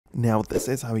Now, this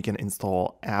is how you can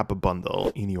install App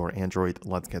Bundle in your Android.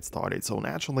 Let's get started. So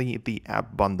naturally, the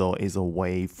App Bundle is a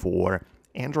way for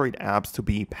Android apps to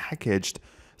be packaged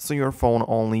so your phone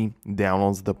only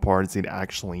downloads the parts it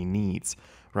actually needs,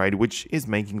 right? Which is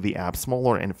making the app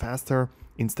smaller and faster.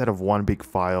 Instead of one big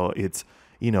file, it's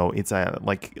it's a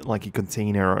like a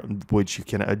container which you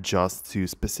can adjust to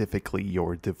specifically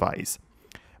your device.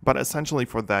 But essentially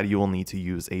for that, you will need to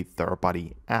use a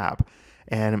third-party app.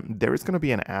 And there is going to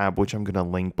be an app which I'm going to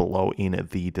link below in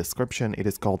the description. It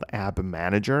is called App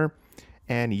Manager.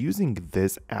 And using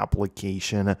this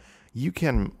application, you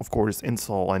can, of course,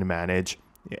 install and manage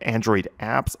Android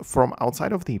apps from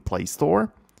outside of the Play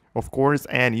Store, of course.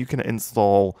 And you can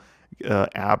install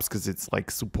apps because it's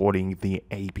like supporting the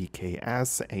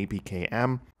APKS,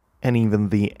 APKM, and even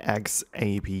the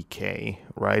XAPK,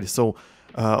 right? So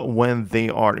when they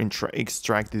are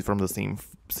extracted from the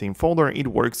same folder, it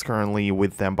works currently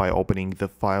with them by opening the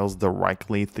files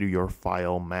directly through your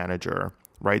file manager,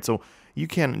 right? So you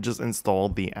can just install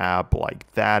the app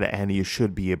like that and you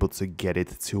should be able to get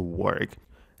it to work.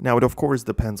 Now, it of course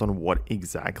depends on what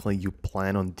exactly you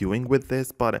plan on doing with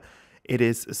this, but it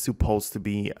is supposed to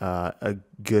be a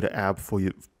good app for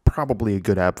you, probably a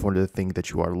good app for the thing that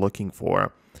you are looking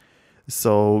for.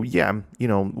 So yeah,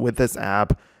 with this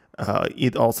app,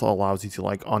 it also allows you to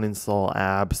like uninstall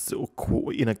apps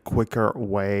in a quicker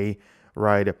way,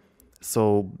 right?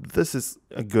 So this is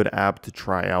a good app to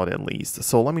try out at least.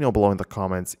 So let me know below in the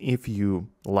comments if you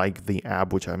like the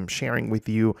app which I'm sharing with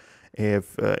you,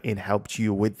 if it helped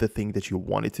you with the thing that you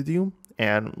wanted to do,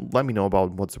 and let me know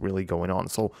about what's really going on.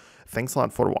 So thanks a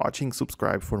lot for watching,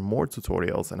 subscribe for more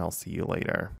tutorials, and I'll see you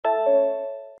later.